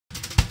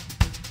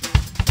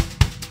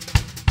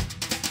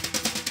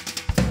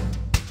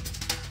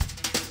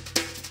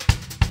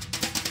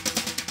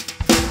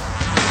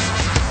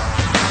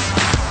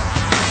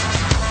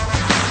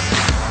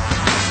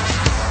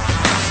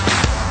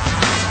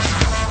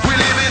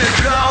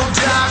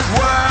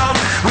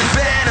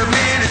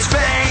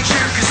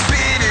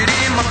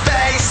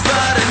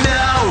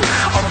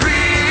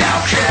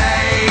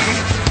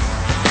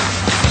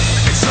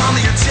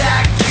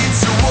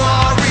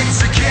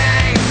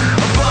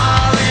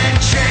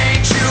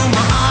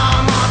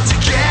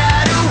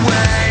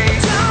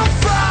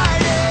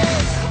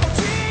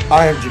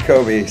I am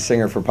Jacoby,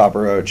 singer for Papa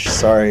Roach.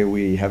 Sorry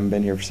we haven't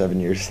been here for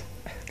 7 years.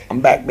 I'm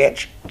back,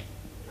 bitch.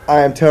 I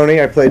am Tony.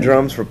 I play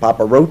drums for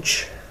Papa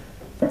Roach.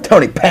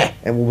 Tony Pan.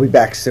 And we'll be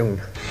back soon.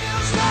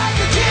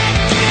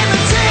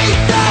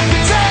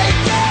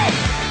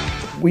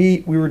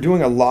 We were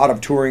doing a lot of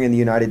touring in the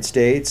United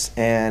States,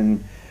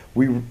 and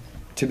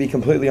to be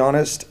completely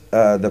honest,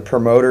 the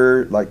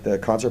promoter, like the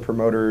concert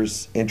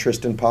promoter's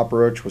interest in Papa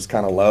Roach was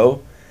kind of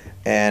low,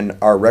 and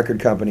our record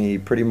company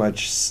pretty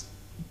much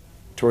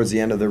towards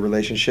the end of the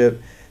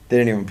relationship, they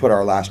didn't even put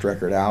our last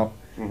record out.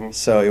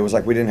 So it was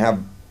like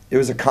it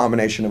was a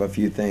combination of a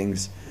few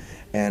things,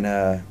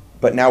 and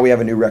but now we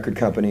have a new record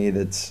company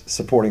that's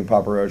supporting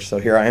Papa Roach. So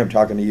here I am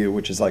talking to you,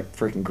 which is like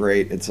freaking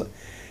great.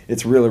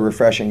 It's really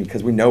refreshing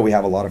because we know we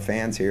have a lot of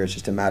fans here. It's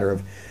just a matter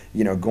of,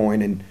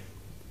 going and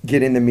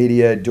getting the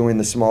media, doing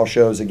the small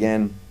shows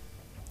again,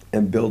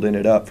 and building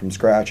it up from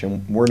scratch.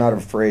 And we're not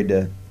afraid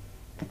to,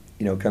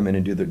 come in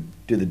and do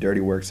the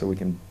dirty work so we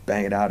can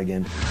bang it out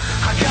again.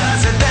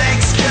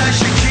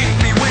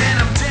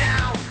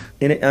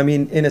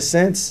 In a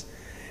sense,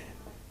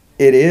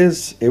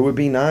 it would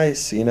be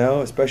nice,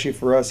 especially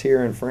for us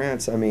here in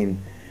France.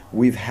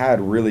 We've had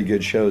really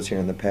good shows here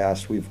in the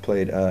past. We've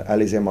played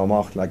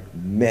Élysée-Montmartre like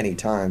many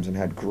times and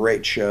had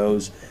great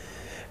shows.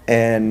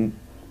 And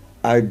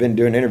I've been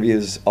doing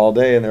interviews all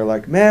day, and they're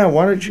like, "Man,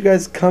 why don't you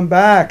guys come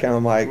back?" And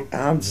I'm like,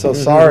 "I'm so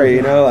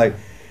sorry,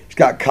 just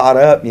got caught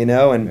up,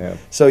 And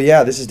so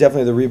this is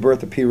definitely the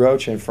rebirth of P.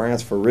 Roach in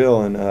France for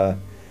real. And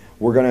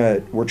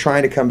we're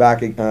trying to come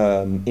back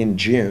in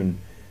June.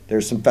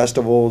 There's some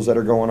festivals that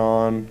are going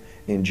on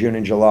in June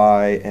and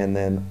July,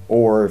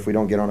 or if we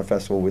don't get on a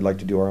festival, we'd like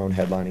to do our own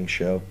headlining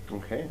show.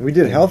 Okay. We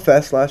did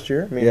Hellfest last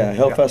year.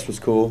 Hellfest was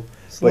cool.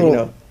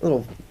 But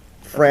little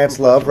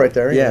France love right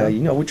there. Yeah,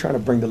 we're trying to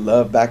bring the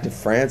love back to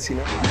France,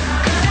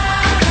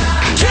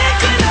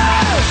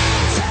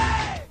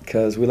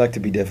 because we like to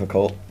be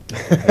difficult.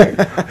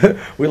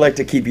 We like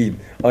to keep you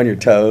on your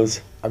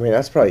toes.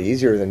 That's probably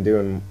easier than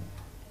doing,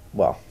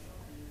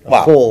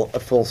 a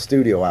full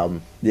studio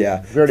album.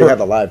 Yeah. We already have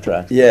the live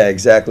tracks. Yeah,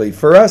 exactly.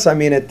 For us, at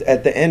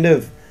the end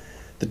of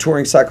the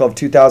touring cycle of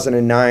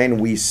 2009,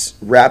 we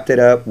wrapped it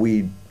up.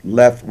 We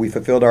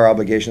fulfilled our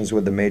obligations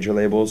with the major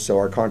labels, so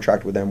our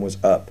contract with them was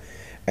up.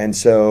 And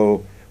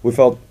so we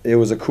felt it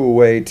was a cool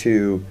way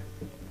to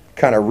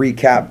kind of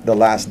recap the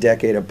last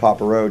decade of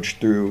Papa Roach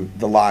through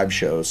the live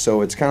shows.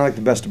 So it's kind of like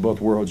the best of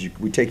both worlds.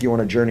 We take you on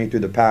a journey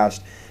through the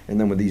past, and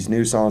then with these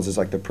new songs, it's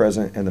like the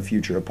present and the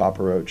future of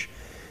Papa Roach.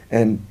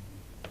 And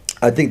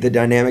I think the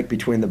dynamic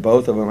between the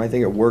both of them, I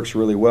think it works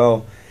really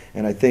well.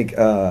 And I think,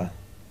 the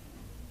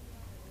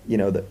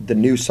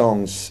new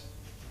songs,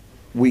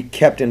 we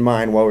kept in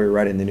mind while we were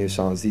writing the new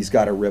songs, these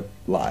got to rip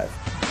live.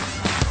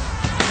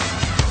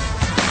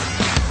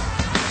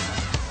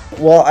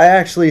 Well, I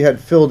actually had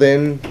filled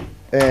in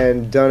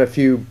and done a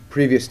few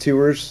previous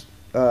tours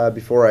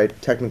before I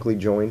technically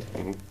joined,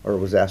 or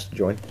was asked to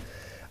join.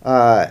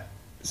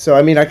 So,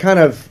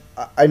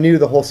 I knew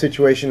the whole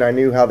situation. I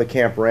knew how the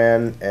camp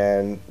ran,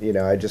 and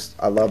I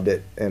loved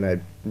it, and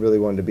I really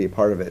wanted to be a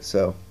part of it.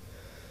 So,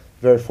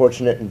 very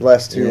fortunate and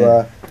blessed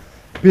to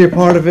be a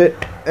part of it.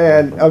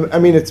 And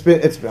it's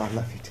been I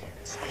love you too.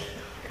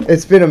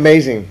 It's been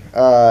amazing,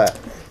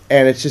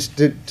 and it's just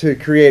to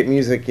create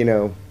music,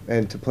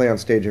 and to play on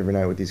stage every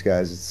night with these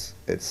guys.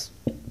 It's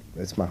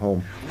my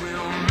home.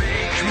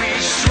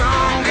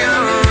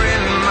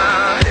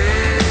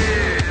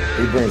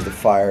 He brings the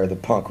fire, the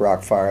punk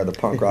rock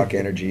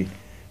energy.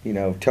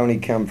 Tony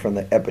come from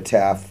the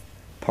Epitaph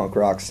punk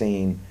rock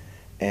scene,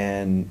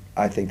 and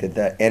I think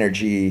that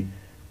energy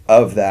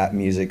of that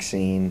music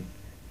scene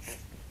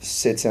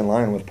sits in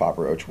line with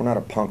Papa Roach. We're not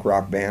a punk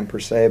rock band per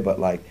se, but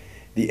like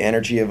the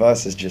energy of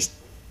us is just,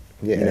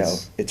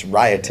 it's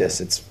riotous,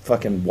 it's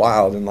fucking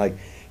wild, and like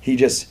he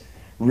just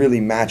really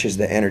matches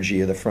the energy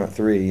of the front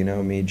three,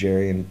 me,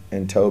 Jerry,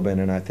 and Tobin,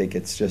 and I think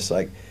it's just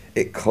like,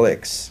 it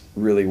clicks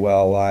really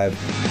well live.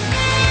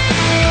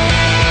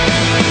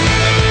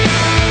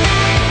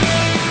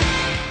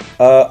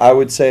 I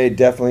would say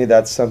definitely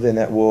that's something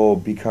that will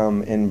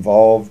become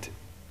involved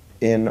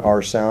in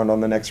our sound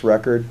on the next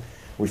record.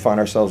 We find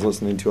ourselves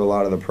listening to a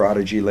lot of the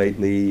Prodigy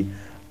lately,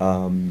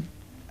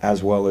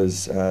 as well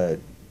as, have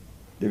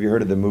you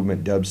heard of the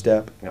movement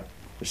dubstep? Yep.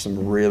 There's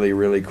some really,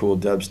 really cool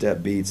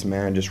dubstep beats,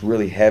 man, just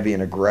really heavy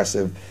and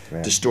aggressive,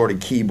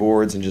 distorted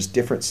keyboards and just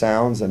different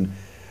sounds. And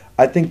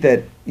I think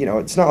that,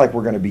 it's not like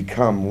we're going to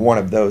become one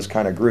of those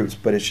kind of groups,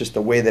 but it's just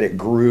the way that it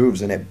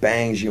grooves and it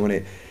bangs you and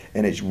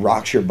it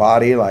rocks your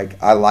body.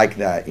 Like, I like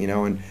that,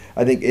 and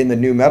I think in the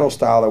new metal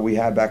style that we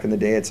had back in the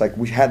day, it's like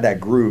we had that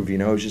groove,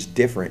 it was just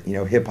different,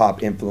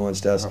 hip-hop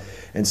influenced us.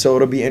 And so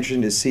it'll be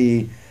interesting to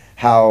see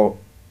how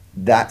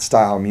that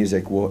style of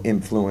music will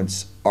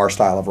influence our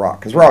style of rock,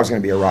 because we're always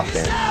going to be a rock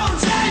band.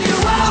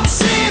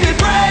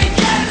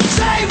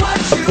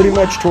 Pretty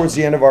much towards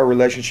the end of our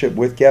relationship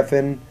with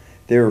Geffen,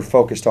 they were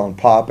focused on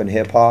pop and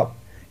hip-hop,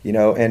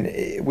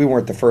 and we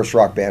weren't the first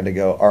rock band to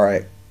go, all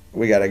right,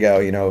 we got to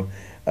go,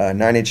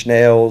 9 Inch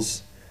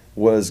Nails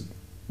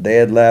they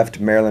had left,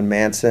 Marilyn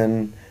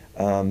Manson,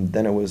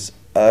 Then it was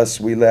us.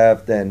 We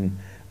left. Then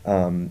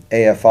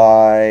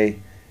AFI.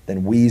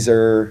 Then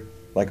Weezer.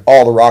 Like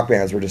all the rock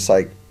bands were just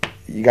like,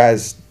 you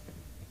guys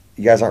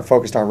aren't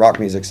focused on rock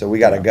music, so we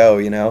got to go,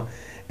 you know.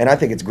 And I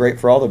think it's great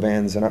for all the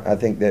bands, and I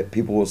think that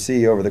people will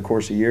see over the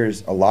course of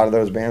years, a lot of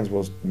those bands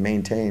will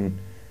maintain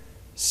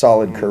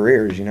solid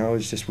careers, you know.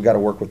 It's just we got to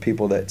work with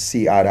people that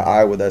see eye to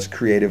eye with us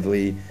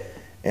creatively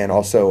and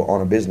also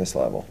on a business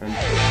level.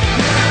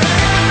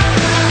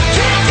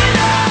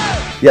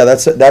 Yeah,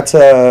 that's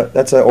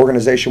an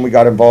organization we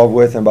got involved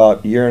with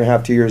about a year and a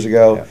half, 2 years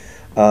ago.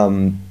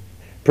 Yeah.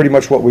 Pretty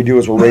much what we do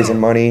is we're raising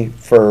money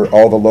for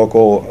all the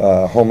local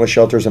homeless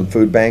shelters and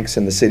food banks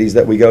in the cities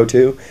that we go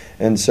to,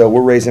 and so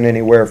we're raising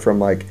anywhere from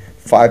like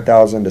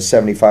 $5,000 to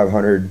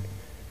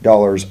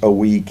 $7,500 a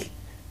week,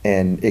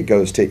 and it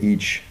goes to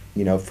each,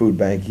 you know, food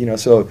bank, you know,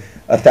 so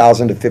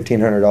 $1,000 to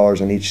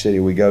 $1,500 in each city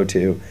we go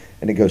to,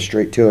 and it goes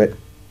straight to it,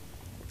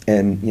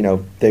 and you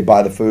know they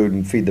buy the food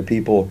and feed the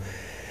people.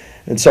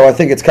 And so I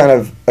think it's kind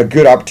of a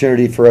good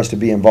opportunity for us to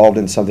be involved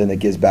in something that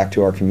gives back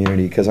to our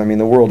community, because I mean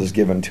the world is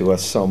given to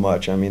us so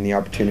much. I mean the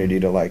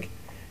opportunity to, like,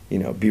 you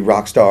know, be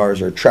rock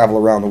stars or travel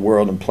around the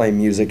world and play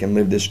music and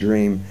live this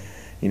dream,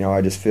 you know,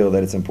 I just feel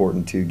that it's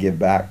important to give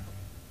back.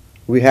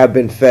 We have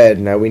been fed,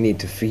 now we need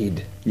to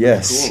feed.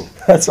 Yes, Cool.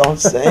 That's all I'm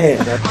saying.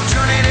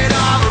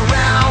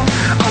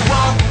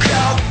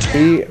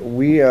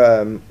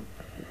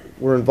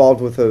 We're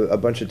involved with a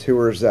bunch of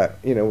tours that,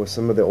 you know, with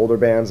some of the older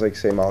bands like,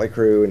 say, Motley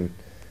Crue and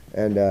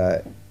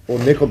well,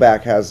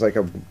 Nickelback has like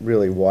a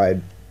really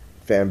wide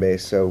fan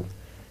base. So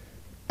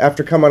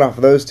after coming off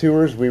of those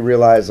tours, we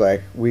realized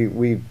like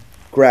we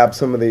grabbed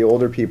some of the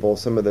older people,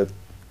 some of the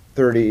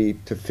 30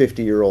 to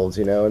 50-year-olds,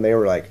 you know, and they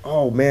were like,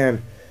 "Oh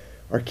man,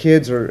 our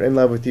kids are in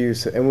love with you."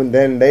 So, and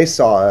then they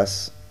saw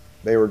us,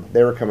 they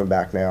were coming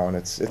back now, and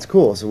it's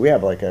cool. So we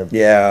have like a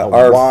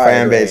our wide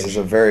fan base range. is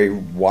a very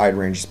wide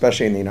range,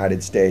 especially in the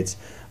United States.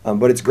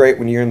 But it's great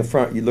when you're in the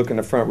front. You look in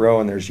the front row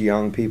and there's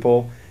young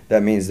people.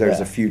 That means there's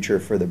a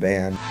future for the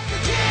band.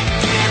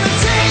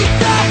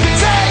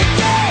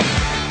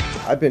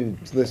 I've been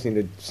listening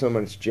to so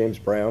much James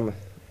Brown.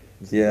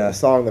 Yeah. The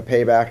song "The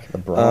Payback," the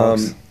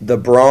Bronx. The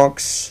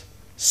Bronx,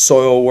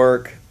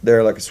 Soilwork.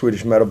 They're like a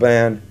Swedish metal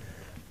band.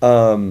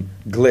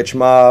 Glitch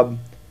Mob.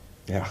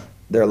 Yeah.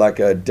 They're like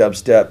a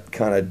dubstep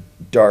kind of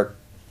dark,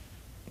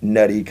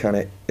 nutty kind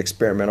of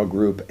experimental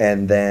group.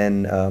 And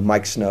then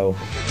Mike Snow.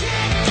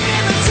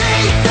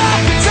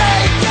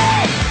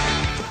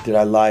 Did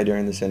I lie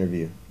during this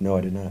interview? No,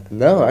 I did not.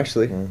 No,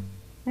 actually.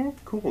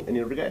 Cool. Any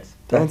regrets?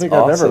 I don't think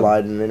I've ever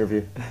lied in an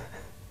interview.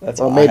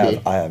 That's Well, maybe.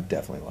 maybe. I have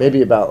definitely lied.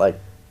 Maybe about like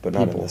But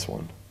not people. in this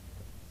one.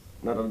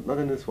 Not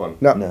in this one.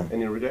 No. No.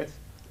 Any regrets?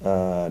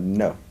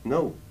 No.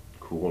 No.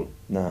 Cool.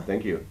 No.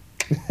 Thank you.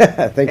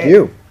 Thank Hey,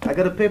 you. I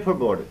got a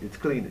paperboard. It's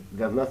clean.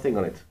 There's nothing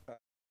on it.